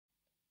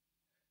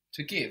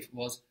To give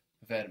was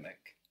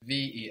vermek.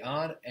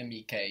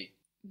 V-E-R-M-E-K.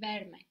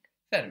 Vermek.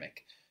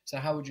 Vermek. So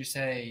how would you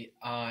say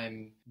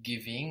I'm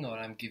giving or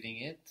I'm giving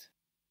it?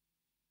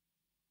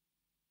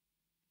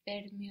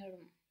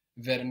 Vermiyorum.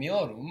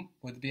 Vermiorum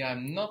would be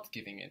I'm not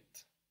giving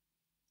it.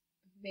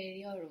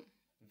 Veriyorum.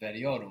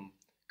 Veriorum.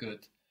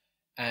 Good.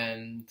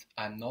 And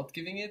I'm not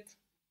giving it?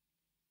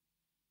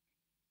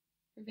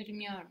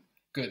 Vermiyorum.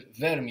 Good.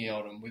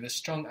 Vermiorum with a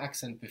strong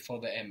accent before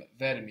the M.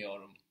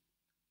 Vermiorum.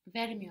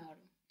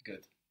 Vermiyorum.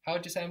 Good. How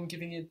would you say I'm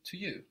giving it to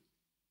you?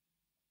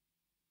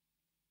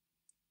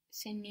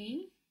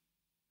 Seni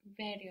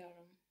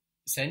veriyorum.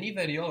 Seni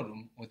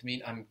veriorum would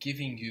mean I'm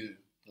giving you.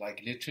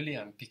 Like literally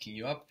I'm picking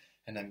you up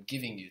and I'm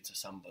giving you to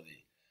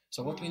somebody.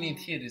 So what we need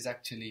here is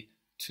actually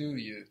to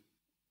you.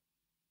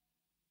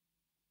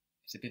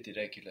 It's a bit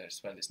irregular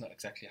as well. It's not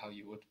exactly how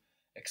you would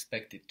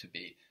expect it to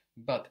be.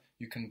 But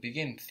you can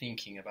begin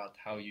thinking about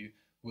how you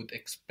would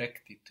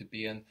expect it to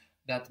be, and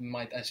that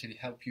might actually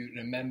help you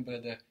remember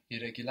the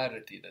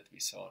irregularity that we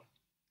saw.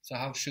 So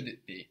how should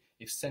it be?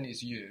 If sen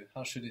is you,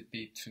 how should it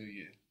be to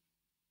you?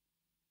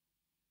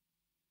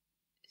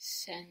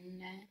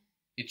 Sene.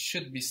 It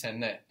should be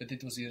sene, but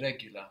it was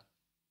irregular.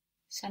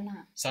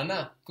 Sana.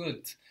 Sana,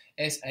 good.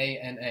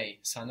 S-A-N-A,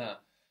 sana.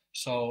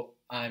 So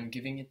I'm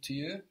giving it to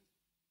you.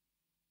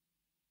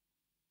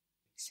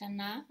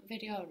 Sana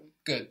veriyorum.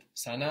 Good.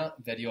 Sana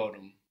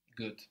veriorum.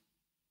 Good.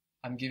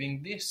 I'm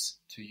giving this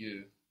to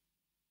you.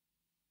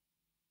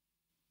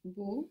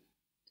 Bu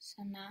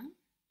sana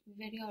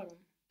veriyorum.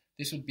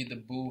 This would be the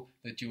bu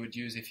that you would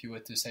use if you were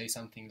to say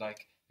something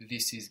like,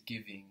 this is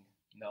giving.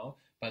 No?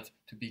 But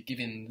to be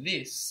given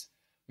this,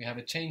 we have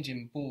a change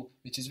in bu,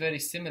 which is very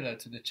similar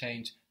to the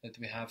change that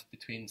we have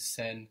between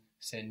sen,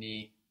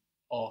 seni,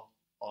 o,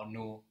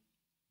 onu.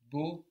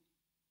 Bu,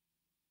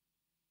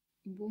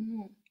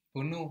 Bunu.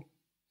 bunu.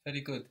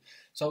 Very good.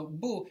 So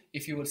bu,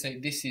 if you will say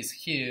this is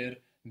here,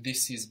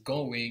 this is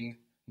going,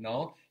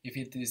 no? If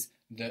it is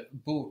the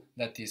bu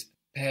that is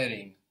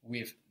pairing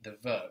with the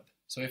verb.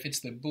 So if it's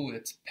the bu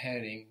that's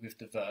pairing with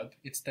the verb,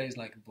 it stays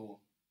like bu.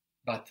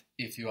 But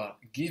if you are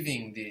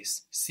giving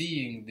this,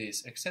 seeing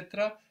this,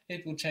 etc.,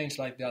 it will change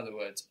like the other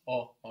words.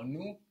 O,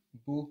 onu,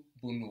 bu,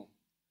 bunu.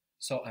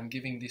 So I'm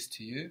giving this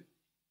to you.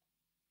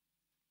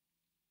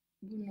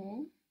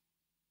 Bunu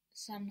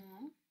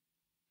sana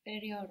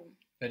veriyorum.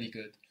 Very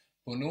good.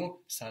 Bunu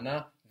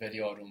sana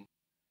veriorum.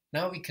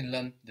 Now we can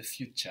learn the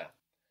future.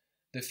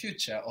 The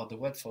future, or the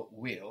word for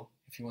will,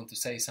 if you want to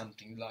say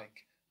something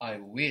like, I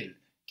will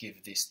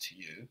give this to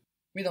you,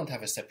 we don't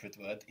have a separate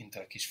word in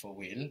Turkish for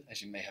will,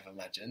 as you may have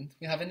imagined.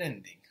 We have an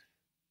ending.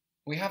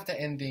 We have the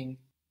ending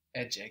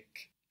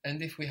ecek,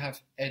 and if we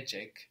have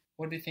ecek,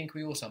 what do you think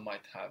we also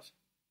might have?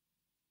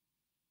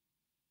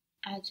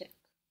 Acek.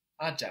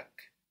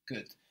 Ajak.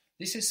 Good.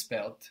 This is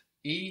spelled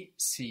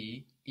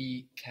E-C-E-K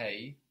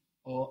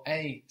or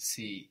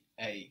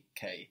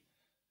A-C-A-K.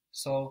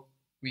 So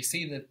we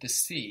see that the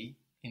C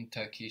in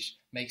Turkish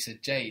makes a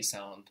J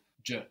sound,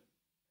 J.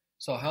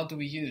 So how do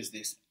we use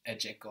this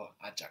ecek or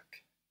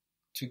ajak?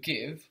 To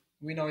give,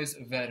 we know is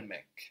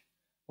vermek.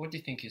 What do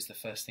you think is the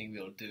first thing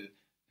we'll do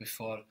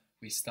before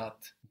we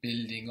start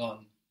building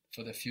on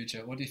for the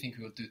future? What do you think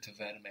we'll do to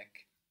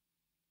vermek?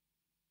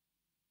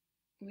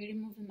 We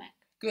remove the mek.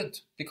 Good,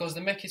 because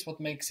the mek is what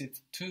makes it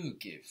to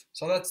give.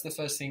 So that's the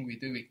first thing we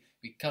do.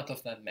 We cut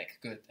off that mek.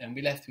 Good. And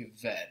we're left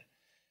with ver.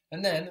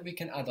 And then we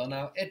can add on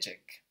our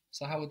ecek.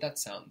 So how would that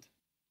sound?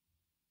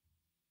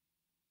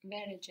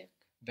 Verecek.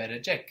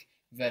 Verecek.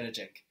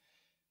 Verecek.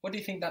 What do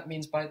you think that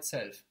means by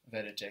itself,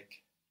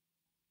 verecek?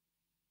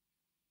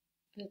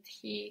 That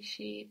he,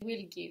 she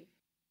will give.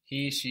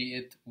 He, she,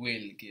 it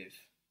will give.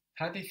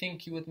 How do you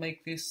think you would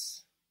make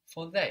this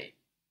for they?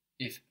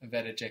 If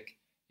verecek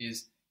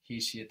is he,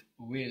 she, it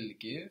will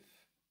give.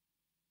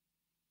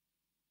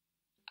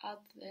 Add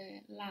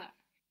the lar.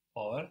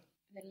 Or?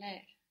 The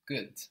ler.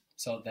 Good.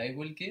 So they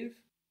will give?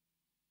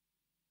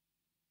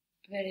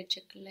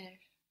 Verecekler.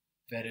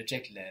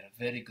 Verecekler.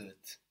 Very good.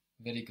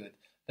 Very good.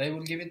 They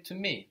will give it to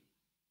me.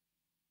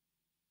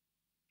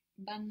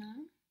 Bana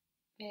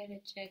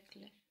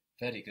verecekler.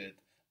 Very good.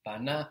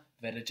 Bana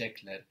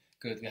verecekler.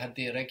 Good. We had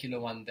the irregular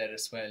one there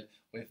as well.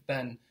 With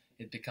ben,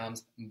 it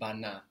becomes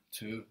bana,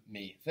 to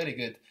me. Very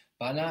good.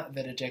 Bana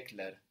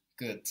verecekler.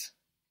 Good.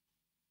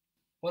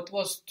 What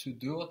was to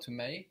do or to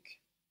make?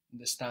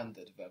 The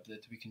standard verb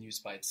that we can use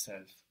by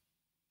itself.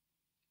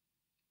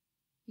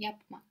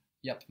 Yapmak.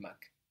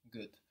 Yapmak.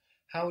 Good.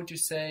 How would you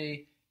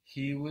say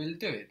he will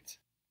do it?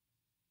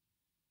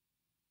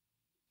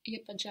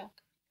 Yapacak.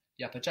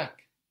 Yapacak.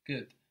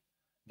 Good.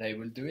 They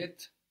will do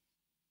it.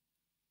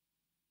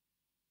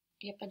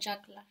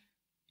 Yapacaklar.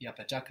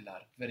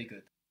 Yapacaklar. Very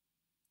good.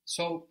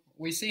 So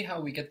we see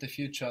how we get the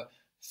future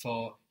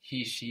for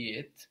he, she,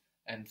 it,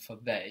 and for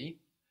they.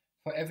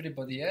 For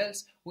everybody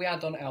else, we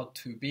add on our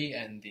to be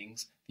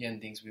endings, the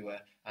endings we were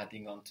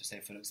adding on to say,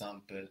 for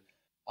example,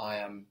 I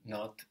am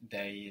not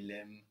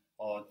değilim,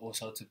 or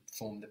also to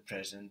form the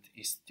present,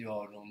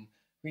 istiyorum.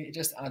 We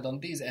just add on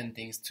these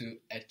endings to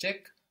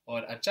ecek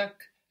or acak,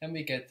 and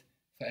we get,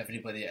 for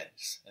everybody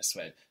else as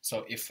well.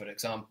 So if, for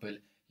example,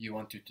 you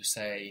wanted to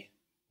say,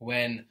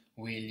 when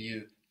will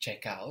you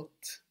check out?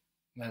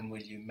 When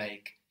will you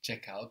make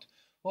checkout?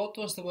 What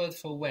was the word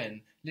for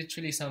when?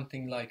 Literally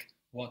something like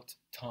what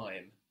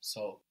time.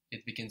 So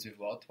it begins with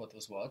what? What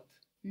was what?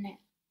 Ne.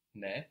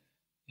 Ne.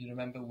 You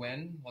remember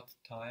when? What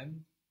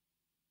time?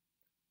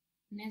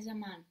 Ne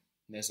zaman.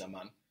 Ne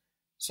zaman.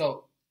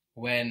 So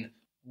when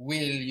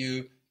will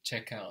you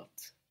check out?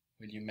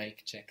 Will you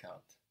make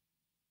checkout?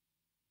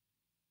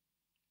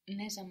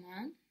 Ne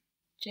zaman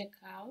check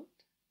out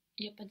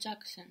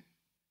yapacaksın?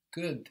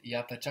 Good.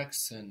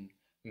 Yapacaksın.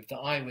 With the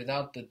I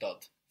without the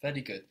dot.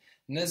 Very good.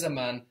 Ne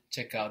zaman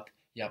check out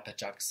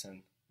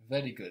yapacaksın?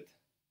 Very good.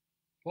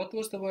 What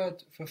was the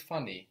word for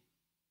funny?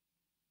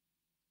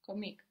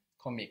 Komik.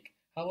 Comic.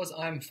 How was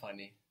I'm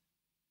funny?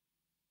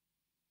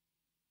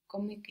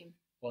 Komikim.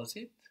 Was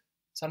it?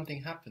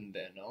 Something happened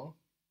there, no?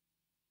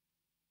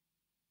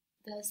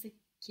 Does the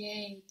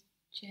K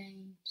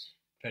change?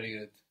 Very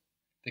good.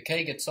 The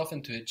K gets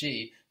softened to a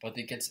G, but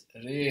it gets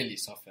really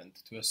softened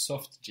to a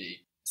soft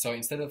G. So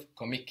instead of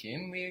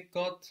komikim, we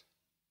got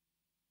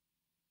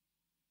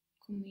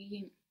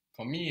Komiyim.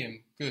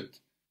 komiyim. Good.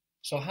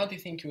 So how do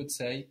you think you would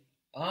say,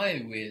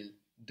 I will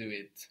do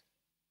it?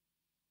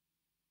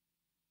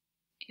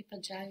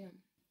 Yapacağım.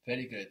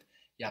 Very good.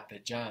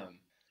 Yapacağım.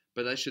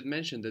 But I should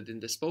mention that in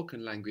the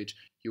spoken language,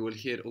 you will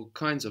hear all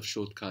kinds of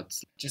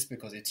shortcuts. Just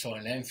because it's so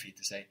lengthy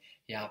to say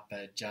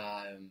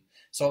yapacağım.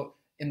 So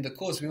in the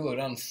course, we will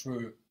run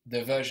through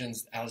the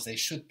versions as they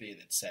should be,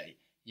 let's say.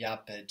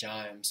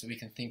 Yapacağım, so we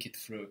can think it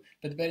through.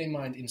 But bear in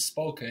mind, in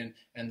spoken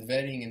and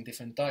varying in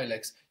different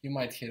dialects, you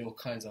might hear all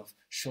kinds of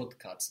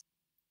shortcuts.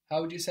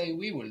 How would you say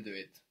we will do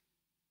it?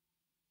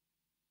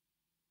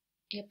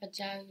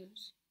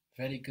 Yapacağız.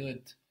 Very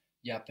good.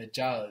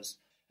 Yapacağız.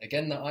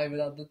 Again, the I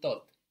without the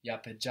dot.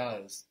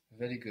 Yapacağız.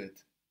 Very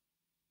good.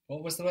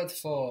 What was the word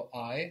for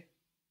I?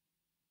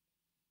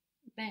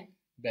 Ben.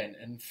 Ben.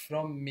 And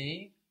from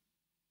me?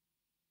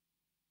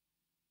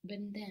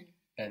 Benden.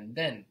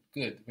 Benden.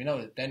 Good. We know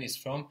that then is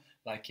from,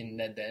 like in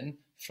neden,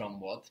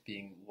 from what,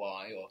 being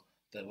why, or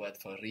the word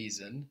for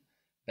reason.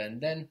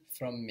 Benden,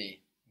 from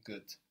me.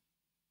 Good.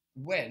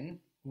 When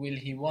will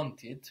he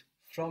want it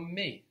from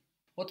me?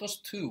 What was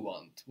to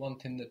want?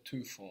 Want in the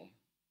to form.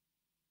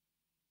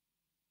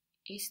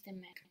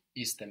 İstemek.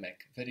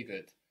 Istemek. Very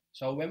good.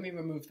 So when we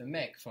remove the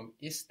mek from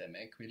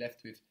istemek, we're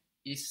left with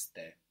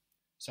iste.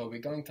 So we're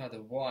going to add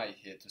a y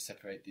here to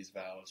separate these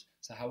vowels.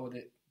 So how would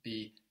it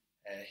be?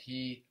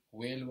 He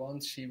will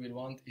want, she will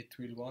want, it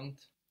will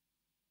want.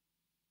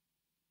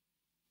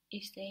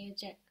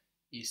 İsteyecek.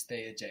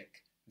 İsteyecek.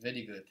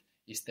 Very good.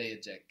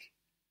 İsteyecek.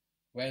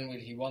 When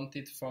will he want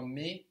it from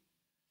me?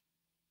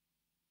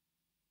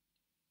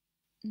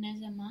 Ne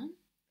zaman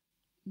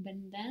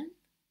benden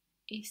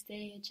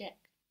isteyecek?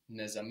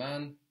 Ne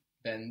zaman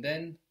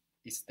benden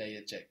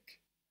isteyecek.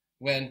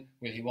 When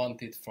will he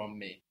want it from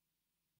me?